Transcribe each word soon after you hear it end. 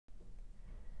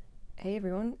Hey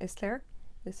everyone, it's Claire.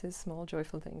 This is Small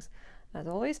Joyful Things. As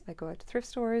always, I go out to thrift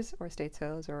stores or estate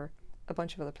sales or a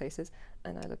bunch of other places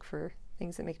and I look for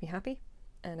things that make me happy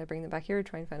and I bring them back here,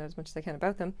 try and find out as much as I can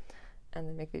about them and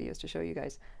then make videos to show you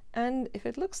guys. And if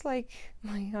it looks like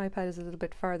my iPad is a little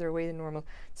bit farther away than normal,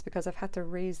 it's because I've had to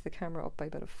raise the camera up by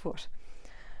about a foot.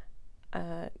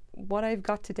 What I've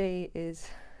got today is,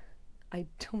 I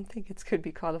don't think it's could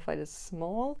be qualified as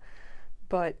small,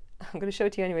 but I'm going to show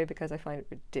it to you anyway because I find it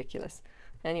ridiculous.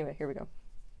 Anyway, here we go.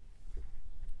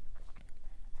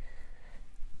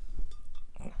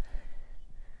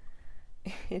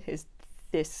 It is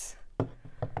this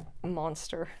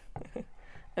monster. And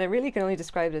I really can only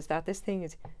describe it as that. This thing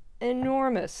is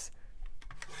enormous.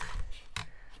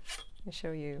 I'll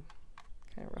show you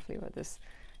kind of roughly what this.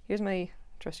 Here's my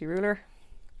trusty ruler.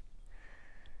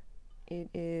 It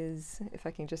is, if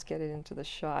I can just get it into the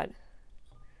shot,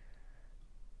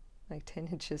 like 10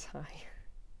 inches high.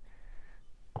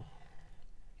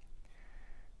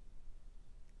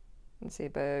 And say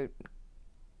about,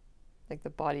 like the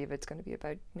body of it's going to be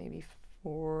about maybe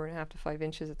 4.5 to 5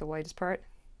 inches at the widest part.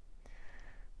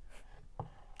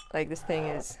 Like this thing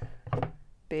is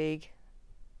big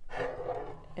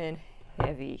and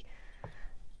heavy.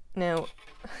 Now,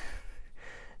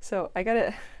 so I got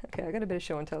a bit of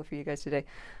show and tell for you guys today.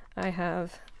 I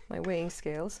have my weighing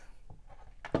scales.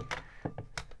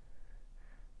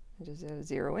 Just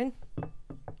zero in. It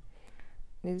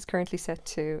is currently set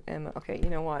to okay, you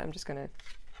know what? I'm just gonna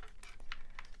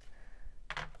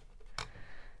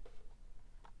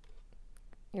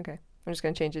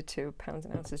change it to pounds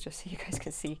and ounces just so you guys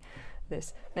can see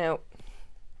this. Now,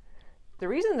 the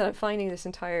reason that I'm finding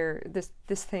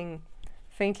this thing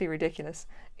faintly ridiculous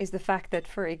is the fact that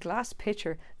for a glass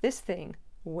pitcher, this thing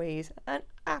weighs an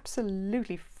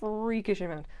absolutely freakish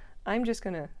amount. I'm just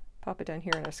gonna pop it down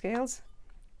here on our scales.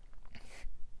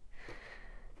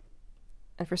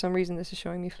 And for some reason this is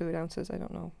showing me fluid ounces. I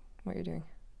don't know what you're doing.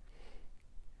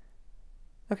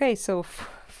 Okay, so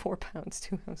 4 pounds,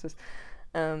 2 ounces.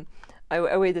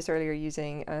 I weighed this earlier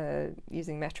using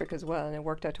metric as well, and it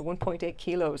worked out to 1.8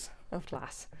 kilos of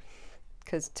glass.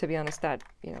 Because to be honest, that,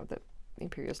 you know, the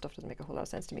imperial stuff doesn't make a whole lot of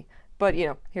sense to me. But, you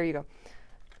know, here you go.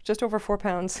 Just over 4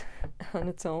 pounds on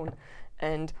its own,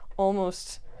 and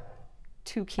almost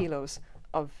 2 kilos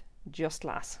of just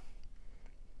glass.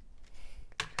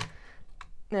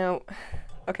 Now,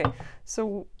 okay,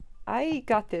 so I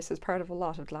got this as part of a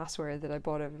lot of glassware that I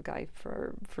bought of a guy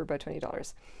for about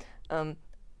 $20.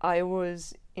 I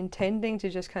was intending to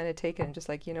just kind of take it and just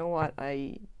like, you know what,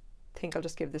 I think I'll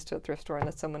just give this to a thrift store and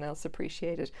let someone else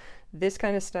appreciate it. This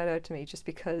kind of stood out to me just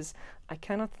because I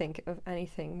cannot think of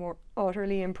anything more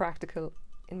utterly impractical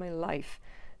in my life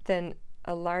than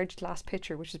a large glass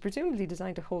pitcher, which is presumably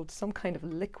designed to hold some kind of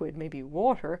liquid, maybe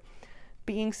water,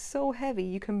 being so heavy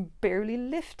you can barely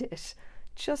lift it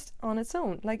just on its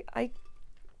own. Like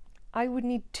I would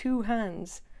need 2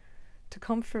 hands to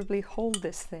comfortably hold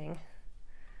this thing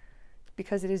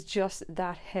because it is just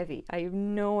that heavy. I have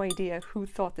no idea who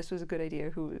thought this was a good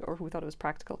idea, who thought it was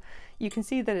practical. You can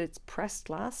see that it's pressed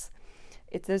glass.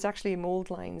 There's actually mold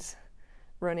lines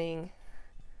running.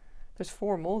 There's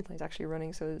 4 mold lines actually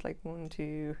running, so it's like 1,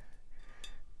 2,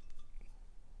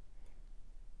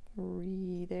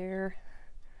 3 there,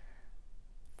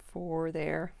 4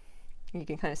 there. You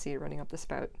can kind of see it running up the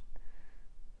spout.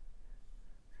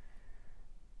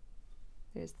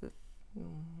 There's the,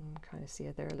 kind of see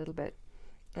it there a little bit,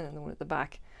 and then the one at the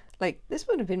back. Like, this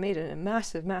would have been made in a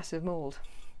massive, massive mold.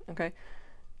 Okay,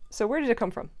 so where did it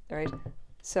come from? All right,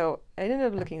 so I ended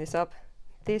up looking this up.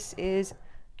 This is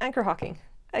anchor hocking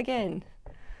again.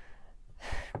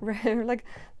 Like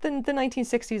the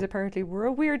 1960s apparently were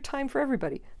a weird time for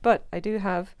everybody, but I do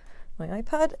have my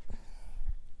iPad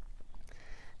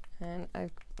and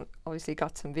I've obviously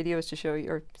got some videos to show you,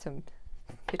 or some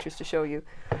pictures to show you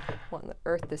what on the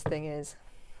earth this thing is.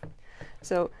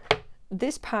 So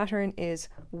this pattern is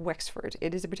Wexford.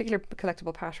 It is a particular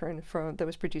collectible pattern that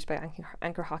was produced by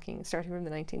anchor hocking starting from the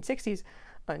 1960s,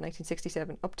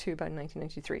 1967 up to about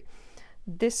 1993.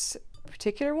 This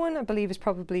particular one, I believe, is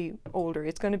probably older.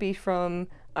 It's going to be from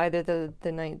either the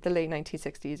late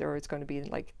 1960s or it's going to be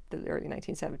like the early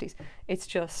 1970s. It's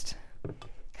just,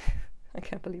 I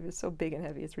can't believe it's so big and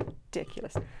heavy. It's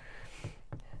ridiculous.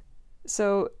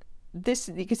 So this,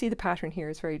 you can see the pattern here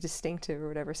is very distinctive or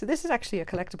whatever. So this is actually a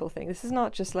collectible thing. This is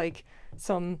not just like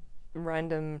some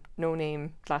random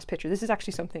no-name glass pitcher. This is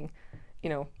actually something, you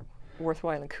know,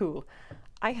 worthwhile and cool.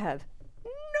 I have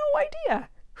no idea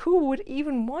who would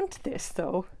even want this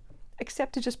though,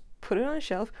 except to just put it on a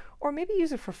shelf or maybe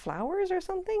use it for flowers or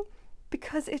something,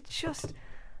 because it's just,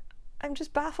 I'm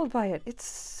just baffled by it. It's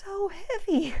so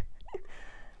heavy.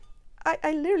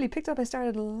 I literally picked up and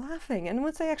started laughing, and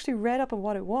once I actually read up on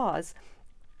what it was,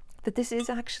 that this is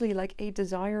actually like a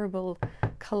desirable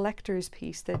collector's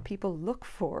piece that people look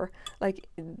for, like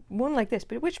one like this,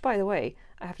 but which, by the way,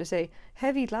 I have to say,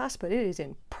 heavy glass, but it is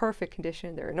in perfect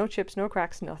condition. There are no chips, no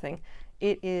cracks, nothing.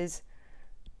 It is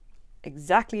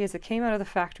exactly as it came out of the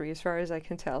factory, as far as I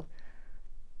can tell.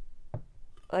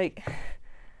 Like,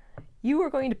 you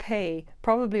are going to pay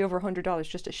probably over $100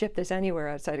 just to ship this anywhere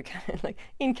outside of Canada, like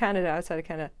in Canada, outside of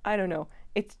Canada. I don't know.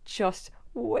 It's just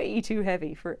way too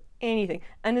heavy for anything,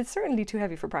 and it's certainly too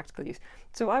heavy for practical use.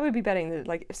 So I would be betting that,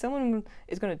 like, if someone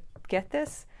is going to get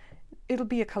this, it'll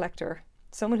be a collector,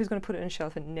 someone who's going to put it on a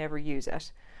shelf and never use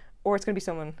it, or it's going to be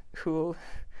someone who'll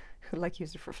like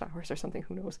use it for flowers or something.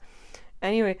 Who knows?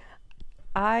 Anyway,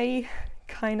 I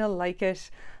kind of like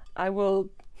it. I will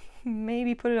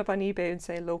maybe put it up on eBay and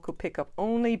say local pickup,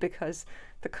 only because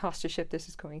the cost to ship this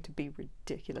is going to be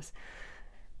ridiculous.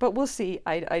 But we'll see.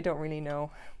 I don't really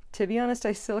know. To be honest,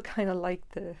 I still kind of like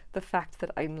the fact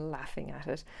that I'm laughing at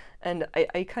it. And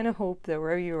I kind of hope that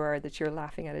wherever you are, that you're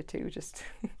laughing at it too. Just,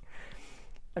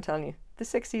 I'm telling you, the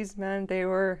 60s, man, they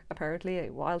were apparently a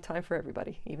wild time for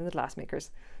everybody, even the glass makers.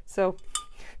 So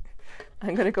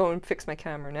I'm going to go and fix my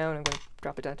camera now, and I'm going to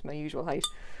drop it down to my usual height.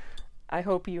 I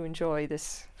hope you enjoy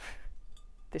this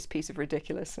piece of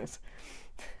ridiculousness.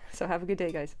 So have a good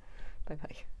day, guys.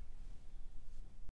 Bye-bye.